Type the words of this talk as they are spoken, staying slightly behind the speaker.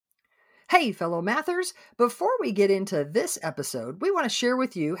Hey, fellow mathers, before we get into this episode, we want to share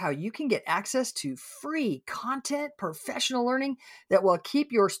with you how you can get access to free content, professional learning that will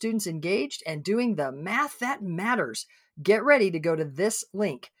keep your students engaged and doing the math that matters. Get ready to go to this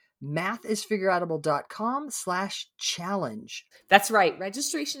link, mathisfigureoutable.com/challenge. That's right.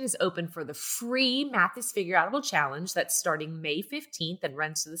 Registration is open for the free Math is Figureoutable Challenge that's starting May 15th and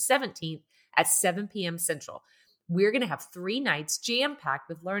runs to the 17th at 7 p.m. Central. We're going to have 3 nights jam-packed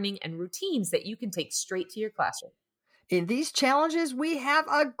with learning and routines that you can take straight to your classroom. In these challenges, we have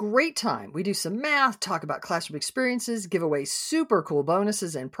a great time. We do some math, talk about classroom experiences, give away super cool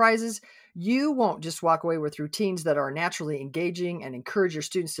bonuses and prizes. You won't just walk away with routines that are naturally engaging and encourage your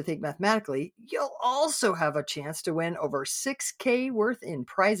students to think mathematically. You'll also have a chance to win over $6,000 worth in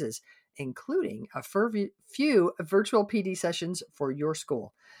prizes, including a few virtual PD sessions for your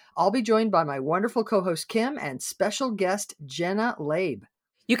school. I'll be joined by my wonderful co-host Kim and special guest Jenna Labe.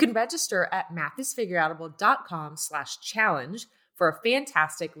 You can register at mathisfigureoutable.com/challenge for a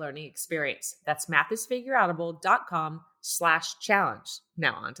fantastic learning experience. That's mathisfigureoutable.com/challenge.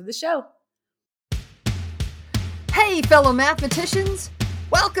 Now on to the show. Hey, fellow mathematicians!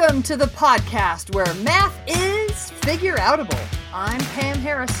 Welcome to the podcast where math is figure-outable. I'm Pam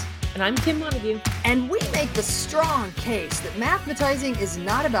Harris. And I'm Kim Montague. And we make the strong case that mathematizing is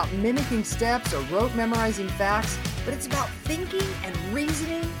not about mimicking steps or rote memorizing facts, but it's about thinking and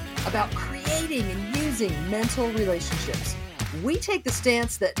reasoning, about creating and using mental relationships. We take the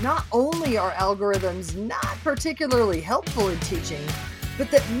stance that not only are algorithms not particularly helpful in teaching, but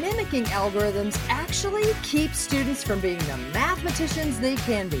that mimicking algorithms actually keeps students from being the mathematicians they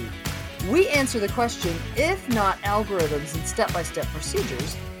can be. We answer the question, if not algorithms and step-by-step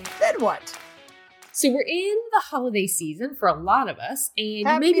procedures, then what? So we're in the holiday season for a lot of us, and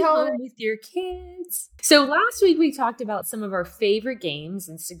Happy maybe holiday. home with your kids. So last week we talked about some of our favorite games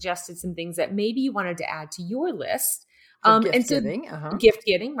and suggested some things that maybe you wanted to add to your list. Gift giving. Gift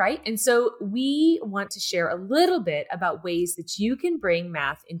giving, right? And so we want to share a little bit about ways that you can bring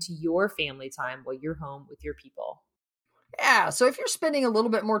math into your family time while you're home with your people. Yeah, so if you're spending a little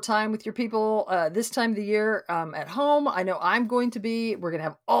bit more time with your people this time of the year at home, I know I'm going to be. We're going to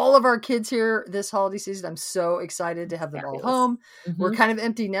have all of our kids here this holiday season. I'm so excited to have them all home. Mm-hmm. We're kind of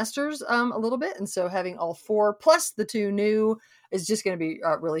empty nesters a little bit. And so having all 4 plus the 2 new is just going to be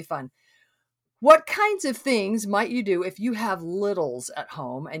really fun. What kinds of things might you do if you have littles at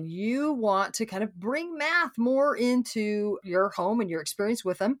home and you want to kind of bring math more into your home and your experience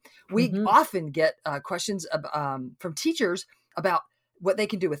with them? We often get questions from teachers about what they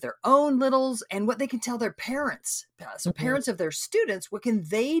can do with their own littles and what they can tell their parents. So parents of their students, what can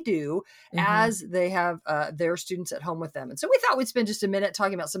they do as they have their students at home with them? And so we thought we'd spend just a minute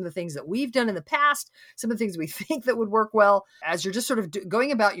talking about some of the things that we've done in the past, some of the things we think that would work well as you're just sort of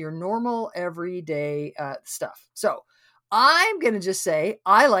going about your normal everyday stuff. So I'm going to just say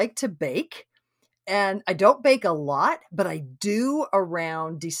I like to bake, and I don't bake a lot, but I do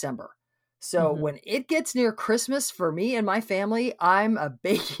around December. So when it gets near Christmas for me and my family, I'm a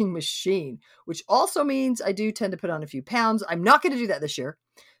baking machine, which also means I do tend to put on a few pounds. I'm not going to do that this year.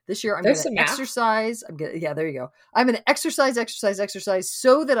 This year, I'm going to exercise. Yeah, there you go. I'm going to exercise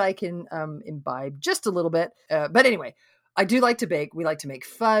so that I can imbibe just a little bit. But anyway, I do like to bake. We like to make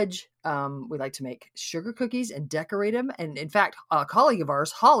fudge. We like to make sugar cookies and decorate them. And in fact, a colleague of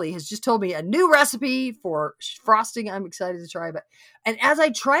ours, Holly, has just told me a new recipe for frosting. I'm excited to try. And as I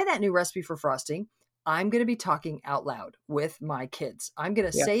try that new recipe for frosting, I'm going to be talking out loud with my kids. I'm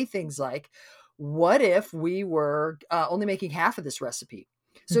going to say things like, what if we were only making half of this recipe?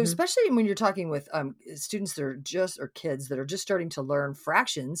 So especially when you're talking with students that are or kids that are just starting to learn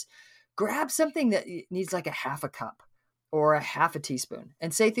fractions, grab something that needs like a half a cup or a half a teaspoon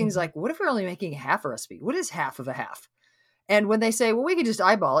and say things like, what if we're only making half a recipe? What is half of a half? And when they say, well, we could just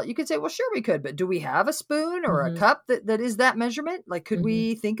eyeball it, you could say, well, sure we could, but do we have a spoon or a cup that is that measurement? Like, could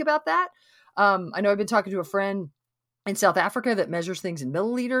we think about that? I know I've been talking to a friend in South Africa that measures things in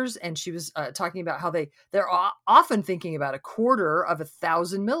milliliters. And she was talking about how they're often thinking about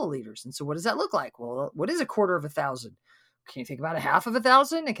 250,000 milliliters. And so what does that look like? Well, what is 250,000? Can you think about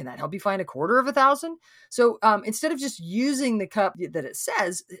 1/2,000? And can that help you find 250,000? So instead of just using the cup that it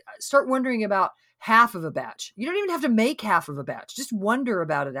says, start wondering about half of a batch. You don't even have to make half of a batch. Just wonder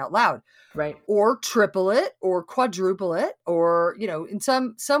about it out loud. Right. Or triple it or quadruple it or, in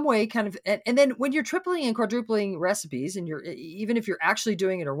some way kind of, and then when you're tripling and quadrupling recipes and even if you're actually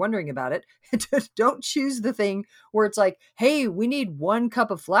doing it or wondering about it, don't choose the thing where it's like, hey, we need 1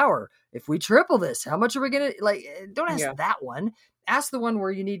 cup of flour. If we triple this, how much are we going to don't ask that one. Ask the one where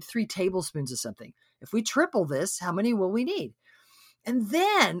you need 3 tablespoons of something. If we triple this, how many will we need? And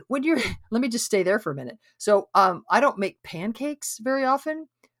then when you're, let me just stay there for a minute. So I don't make pancakes very often,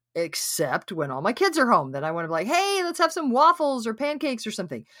 except when all my kids are home. Then I want to be like, hey, let's have some waffles or pancakes or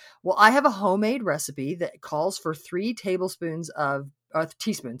something. Well, I have a homemade recipe that calls for 3 teaspoons of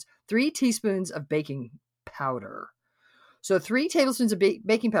baking powder. So 3 tablespoons of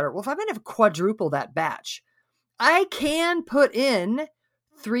baking powder. Well, if I'm going to quadruple that batch, I can put in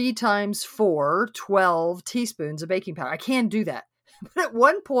 3 times 4, 12 teaspoons of baking powder. I can do that. But at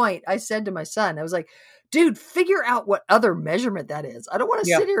one point I said to my son, I was like, dude, figure out what other measurement that is. I don't want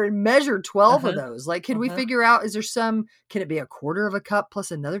to sit here and measure 12 of those. Like, can we figure out, can it be a quarter of a cup plus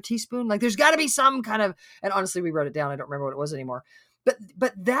another teaspoon? Like, there's got to be some kind of, and honestly, we wrote it down. I don't remember what it was anymore.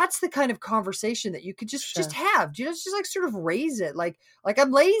 But that's the kind of conversation that you could just have. Just like sort of raise it. Like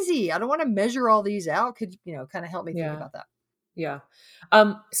I'm lazy. I don't want to measure all these out. Could kind of help me think about that? Yeah.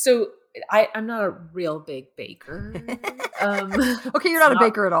 So I'm not a real big baker. Okay, you're not a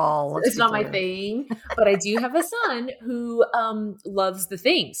baker at all. It's not my thing, but I do have a son who loves the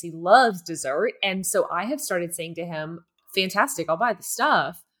things. He loves dessert. And so I have started saying to him, fantastic, I'll buy the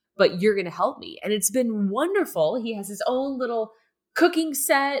stuff, but you're going to help me. And it's been wonderful. He has his own little cooking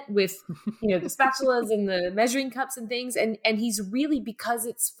set with, the spatulas and the measuring cups and things. And he's really, because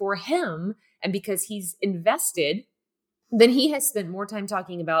it's for him and because he's invested, then he has spent more time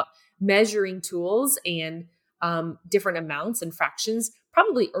talking about measuring tools and different amounts and fractions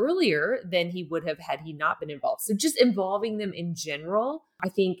probably earlier than he would have had he not been involved. So just involving them in general, I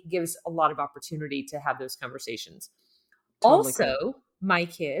think gives a lot of opportunity to have those conversations. Totally also, cool. My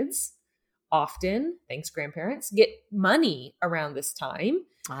kids often, thanks grandparents, get money around this time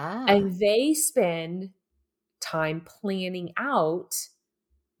and they spend time planning out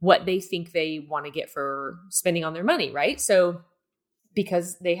what they think they want to get for spending on their money, right? So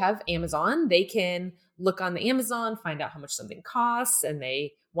because they have Amazon, they can look on the Amazon, find out how much something costs, and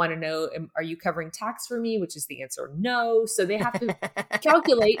they want to know, are you covering tax for me? Which is the answer no. So they have to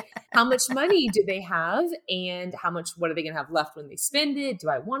calculate how much money do they have and what are they going to have left when they spend it? Do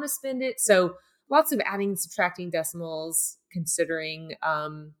I want to spend it? So lots of adding, subtracting decimals, considering,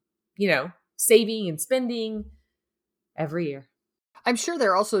 saving and spending every year. I'm sure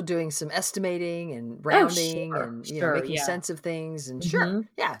they're also doing some estimating and rounding and making sense of things. And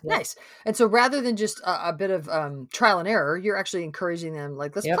nice. And so rather than just a bit of trial and error, you're actually encouraging them,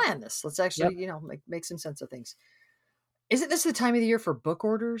 like, let's plan this. Let's actually, make some sense of things. Isn't this the time of the year for book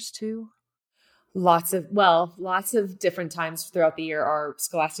orders too? Lots of different times throughout the year are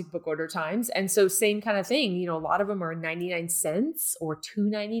Scholastic book order times. And so same kind of thing, a lot of them are 99 cents or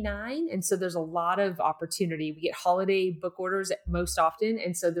 $2.99. And so there's a lot of opportunity. We get holiday book orders most often.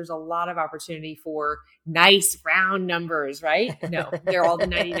 And so there's a lot of opportunity for nice round numbers, right? No, they're all the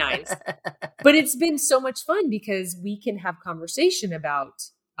 99s. But it's been so much fun because we can have conversation about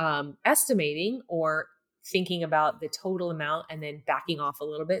estimating or thinking about the total amount and then backing off a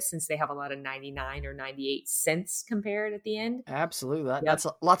little bit since they have a lot of 99 or 98 cents compared at the end. Absolutely. That's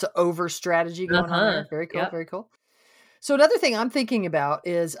lots of over strategy going on there. Very cool. Very cool. So another thing I'm thinking about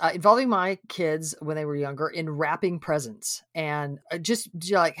is involving my kids when they were younger in wrapping presents, and just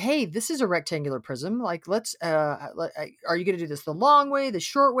like, hey, this is a rectangular prism. Like, let's, are you going to do this the long way, the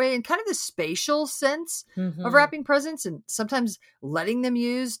short way, and kind of the spatial sense of wrapping presents, and sometimes letting them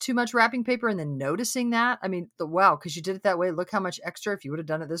use too much wrapping paper and then noticing that. I mean, because you did it that way. Look how much extra if you would have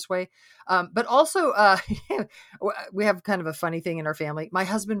done it this way. But also, we have kind of a funny thing in our family. My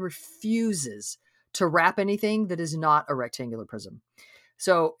husband refuses to wrap anything that is not a rectangular prism.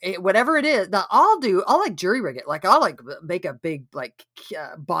 So whatever it is, now I'll like jury rig it. Like I'll like make a big like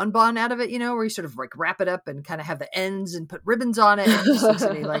bonbon out of it, where you sort of like wrap it up and kind of have the ends and put ribbons on it. And he just looks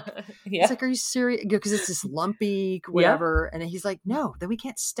at me like, it's like, are you serious? Because it's this lumpy whatever. And he's like, no, then we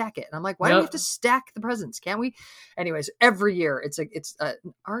can't stack it. And I'm like, why do we have to stack the presents? Can't we? Anyways, every year it's an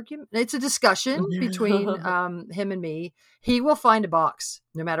argument. It's a discussion between him and me. He will find a box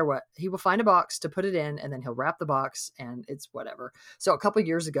no matter what. He will find a box to put it in, and then he'll wrap the box, and it's whatever. So a couple of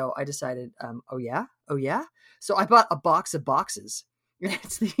years ago, I decided, oh yeah. So I bought a box of boxes.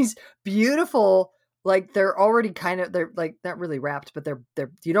 It's these beautiful, like they're already they're like not really wrapped, but they're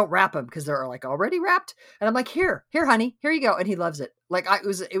you don't wrap them because they're like already wrapped. And I'm like, here, honey, here you go. And he loves it. Like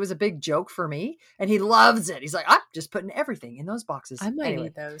it was a big joke for me, and he loves it. He's like, I'm just putting everything in those boxes. I might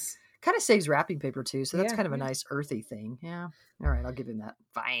need those. Kind of saves wrapping paper too. So that's kind of a nice earthy thing. Yeah. All right. I'll give him that.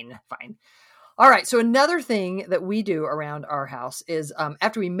 Fine. All right. So another thing that we do around our house is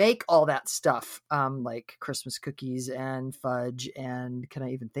after we make all that stuff, like Christmas cookies and fudge, and can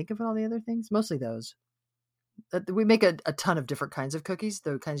I even think of all the other things? Mostly those. We make a ton of different kinds of cookies,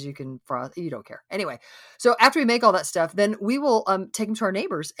 the kinds you can frost. You don't care. Anyway, so after we make all that stuff, then we will take them to our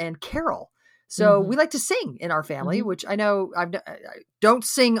neighbors and carol. So we like to sing in our family, which I know I don't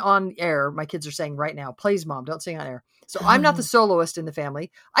sing on air. My kids are saying right now, please, Mom, don't sing on air. So I'm not the soloist in the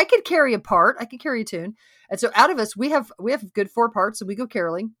family. I could carry a part. I could carry a tune. And so out of us, we have good 4 parts and we go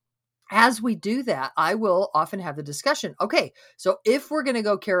caroling. As we do that, I will often have the discussion. Okay, so if we're going to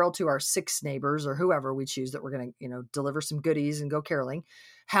go carol to our 6 neighbors or whoever we choose that we're going to, deliver some goodies and go caroling,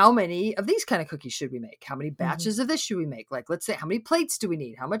 how many of these kind of cookies should we make? How many batches of this should we make? Like, let's say, how many plates do we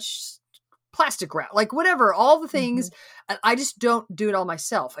need? How much plastic wrap, like whatever, all the things. And I just don't do it all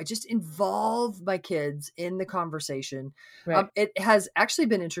myself. I just involve my kids in the conversation. Right. It has actually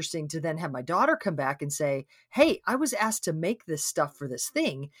been interesting to then have my daughter come back and say, hey, I was asked to make this stuff for this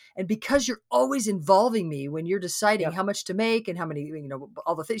thing. And because you're always involving me when you're deciding how much to make and how many,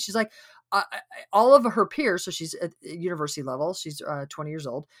 all the things, she's like, all of her peers. So she's at university level. She's 20 years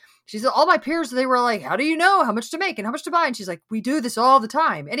old. She said, all my peers, they were like, how do you know how much to make and how much to buy? And she's like, we do this all the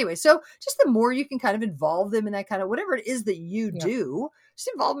time. Anyway, so just the more you can kind of involve them in that kind of whatever it is that you do, just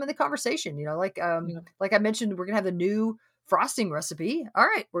involve them in the conversation. Like I mentioned, we're going to have the new frosting recipe. All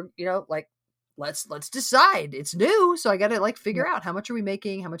right. We're, let's decide. It's new. So I got to figure out how much are we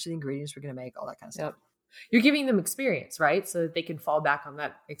making, how much of the ingredients we're going to make, all that kind of stuff. You're giving them experience, right? So that they can fall back on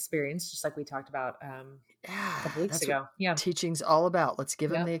that experience, just like we talked about a couple weeks ago. Yeah. Teaching's all about. Let's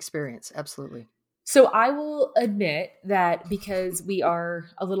give them the experience. Absolutely. So I will admit that because we are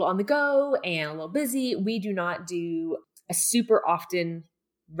a little on the go and a little busy, we do not do a super often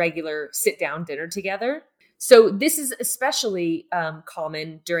regular sit down dinner together. So this is especially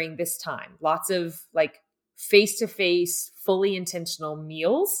common during this time. Lots of face-to-face, fully intentional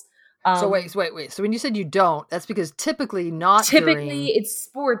meals. So wait. So when you said you don't, that's because typically it's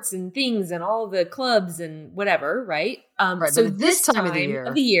sports and things and all the clubs and whatever, right? Right. So but this time of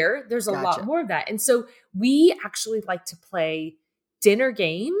the year, there's a lot more of that. And so we actually like to play dinner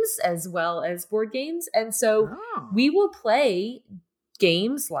games as well as board games. And so we will play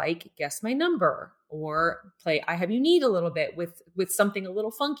games like Guess My Number, or play I Have You Need a little bit with something a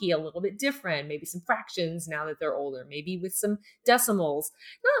little funky, a little bit different, maybe some fractions now that they're older, maybe with some decimals,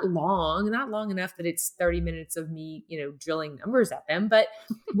 not long enough that it's 30 minutes of me, drilling numbers at them, but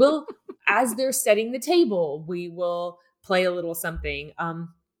we'll, as they're setting the table, we will play a little something.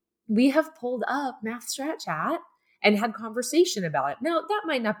 We have pulled up Math Strat Chat and had conversation about it. Now that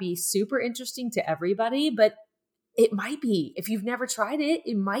might not be super interesting to everybody, but it might be. If you've never tried it,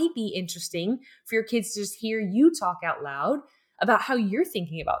 it might be interesting for your kids to just hear you talk out loud about how you're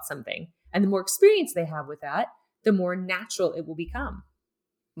thinking about something. And the more experience they have with that, the more natural it will become.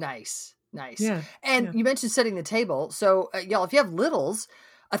 Nice. Yeah. And you mentioned setting the table. So y'all, if you have littles,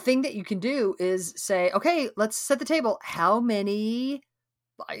 a thing that you can do is say, okay, let's set the table. How many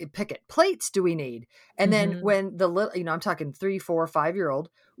plates do we need? And then when the little, I'm talking 3, 4, 5-year-old,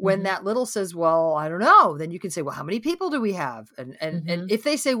 when that little says, well, I don't know, then you can say, well, how many people do we have? And if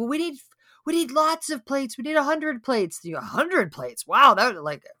they say, well, we need lots of plates, we need 100 plates, 100 plates. Wow. That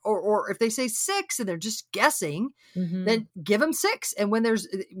or if they say 6 and they're just guessing, then give them 6. And when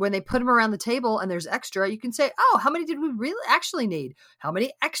they put them around the table and there's extra, you can say, oh, how many did we really actually need? How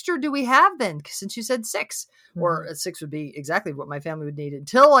many extra do we have then? Since you said 6, or 6 would be exactly what my family would need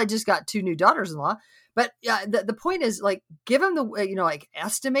until I just got 2 new daughters-in-law. But the point is, give them the,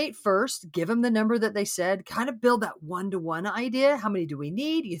 estimate first, give them the number that they said, kind of build that 1-to-1 idea. How many do we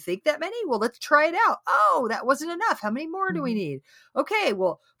need? You think that many? Well, let's try it out. Oh, that wasn't enough. How many more do we need? Okay,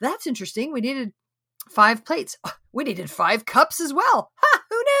 well, that's interesting. We needed 5 plates. We needed 5 cups as well. Ha,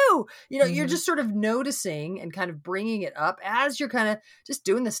 who knew? You're just sort of noticing and kind of bringing it up as you're kind of just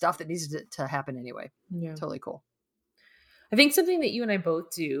doing the stuff that needs to happen anyway. Yeah. Totally cool. I think something that you and I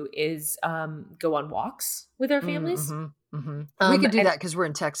both do is go on walks with our families. We can do that because we're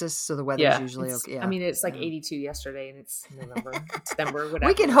in Texas, so the weather is usually okay. Yeah. I mean, it's 82 yesterday, and it's November, December,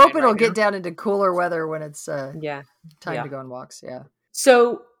 whatever. We can hope it'll get down into cooler weather when it's time to go on walks. Yeah.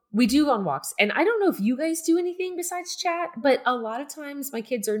 So we do go on walks, and I don't know if you guys do anything besides chat, but a lot of times my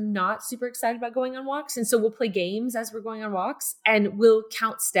kids are not super excited about going on walks, and so we'll play games as we're going on walks, and we'll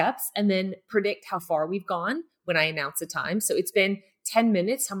count steps and then predict how far we've gone when I announce a time. So it's been 10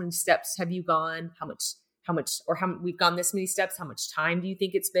 minutes. How many steps have you gone? How we've gone this many steps. How much time do you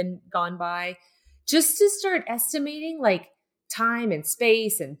think it's been gone by? Just to start estimating time and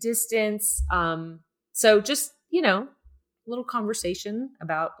space and distance. So just, a little conversation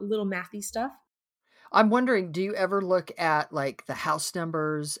about little mathy stuff. I'm wondering, do you ever look at like the house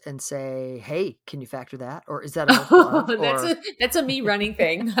numbers and say, "Hey, can you factor that?" Or is that a multiple Oh, of? Or that's a me running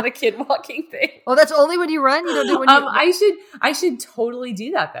thing, not a kid walking thing. oh, that's only when you run. You don't do it when you. I should totally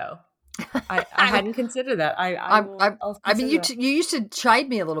do that though. I hadn't considered that. I'll I mean, consider that. you used to chide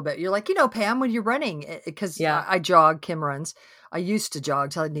me a little bit. You're like, Pam, when you're running, because Yeah. I jog, Kim runs. I used to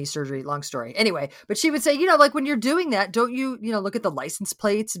jog till I had knee surgery. Long story. Anyway, but she would say, like when you're doing that, don't you, look at the license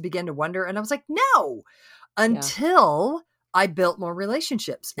plates and begin to wonder? And I was like, no, until I built more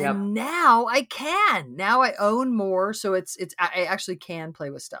relationships, Yep. and now I can. Now I own more, so I actually can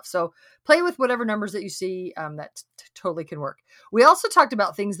play with stuff. So play with whatever numbers that you see. That totally can work. We also talked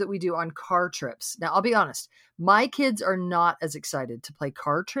about things that we do on car trips. Now, I'll be honest, my kids are not as excited to play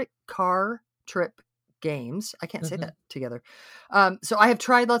car trip games. I can't say that together. So I have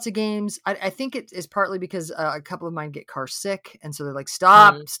tried lots of games. I think it is partly because a couple of mine get car sick. And so they're like,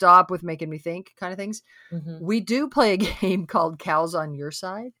 stop with making me think kind of things. We do play a game called Cows on Your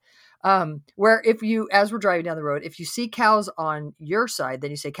Side. Where as we're driving down the road, if you see cows on your side,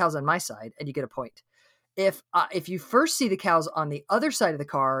 then you say cows on my side and you get a point. If you first see the cows on the other side of the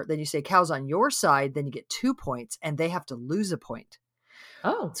car, then you say cows on your side, then you get 2 points and they have to lose a point.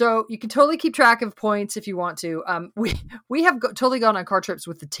 Oh, so you can totally keep track of points if you want to. We have totally gone on car trips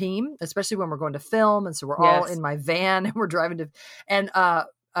with the team, especially when we're going to film. And so we're all in my van and we're driving to, and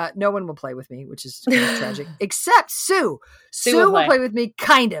no one will play with me, which is kind of tragic, except Sue. Sue will play with me,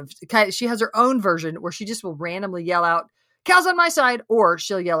 kind of. She has her own version where she just will randomly yell out, cows on my side, or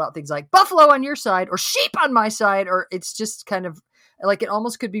she'll yell out things like buffalo on your side, or sheep on my side, or it's just kind of like it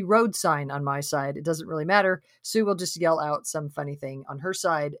almost could be road sign on my side. It doesn't really matter. Sue will just yell out some funny thing on her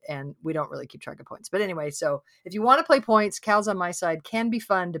side, and we don't really keep track of points. But anyway, so if you want to play points, cows on my side can be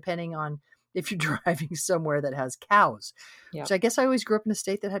fun depending on if you're driving somewhere that has cows. Yeah. Which I guess I always grew up in a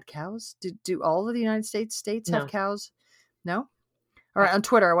state that had cows. Do all of the United States have cows? No? All right, on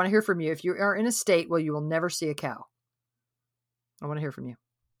Twitter, I want to hear from you. If you are in a state where you will never see a cow, I want to hear from you.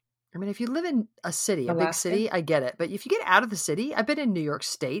 I mean, if you live in a city, a big city, I get it. But if you get out of the city, I've been in New York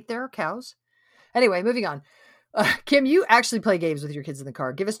State, there are cows. Anyway, moving on. Kim, you actually play games with your kids in the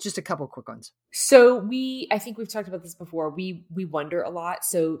car. Give us just a couple quick ones. So I think we've talked about this before. We wonder a lot.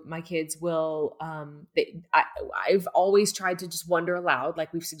 So my kids will, I've always tried to just wonder aloud,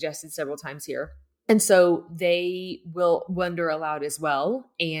 like we've suggested several times here. And so they will wonder aloud as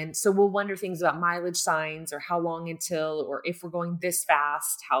well. And so we'll wonder things about mileage signs or how long until, or if we're going this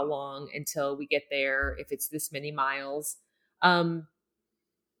fast, how long until we get there, if it's this many miles. I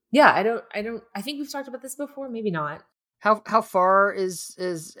think we've talked about this before. Maybe not. How far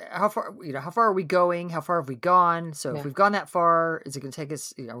how far are we going? How far have we gone? So if we've gone that far, is it going to take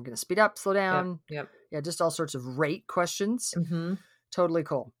us, we're going to speed up, slow down? Yep. Yeah. Just all sorts of rate questions. Totally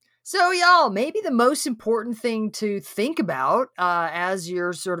cool. So y'all, maybe the most important thing to think about as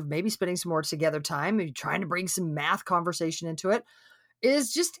you're sort of maybe spending some more together time, maybe trying to bring some math conversation into it,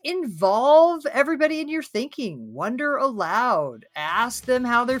 is just involve everybody in your thinking. Wonder aloud. Ask them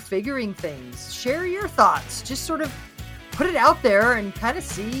how they're figuring things. Share your thoughts. Just sort of put it out there and kind of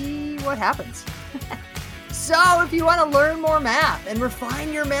see what happens. So if you want to learn more math and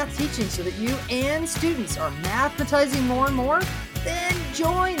refine your math teaching so that you and students are mathematizing more and more, then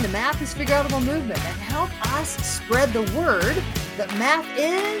join the Math is Figureoutable movement and help us spread the word that math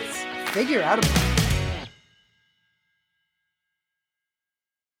is figureoutable.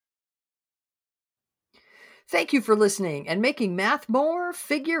 Thank you for listening and making math more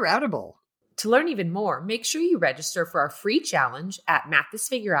figureoutable. To learn even more, make sure you register for our free challenge at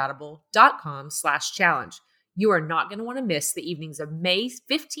mathisfigureoutable.com/challenge. You are not going to want to miss the evenings of May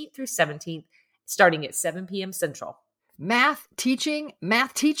 15th through 17th, starting at 7 p.m. Central. Math teaching,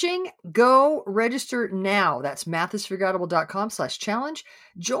 go register now. That's mathisfigureoutable.com/challenge.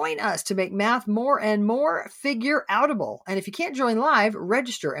 Join us to make math more and more figureoutable. And if you can't join live,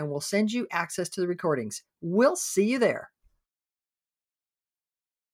 register and we'll send you access to the recordings. We'll see you there.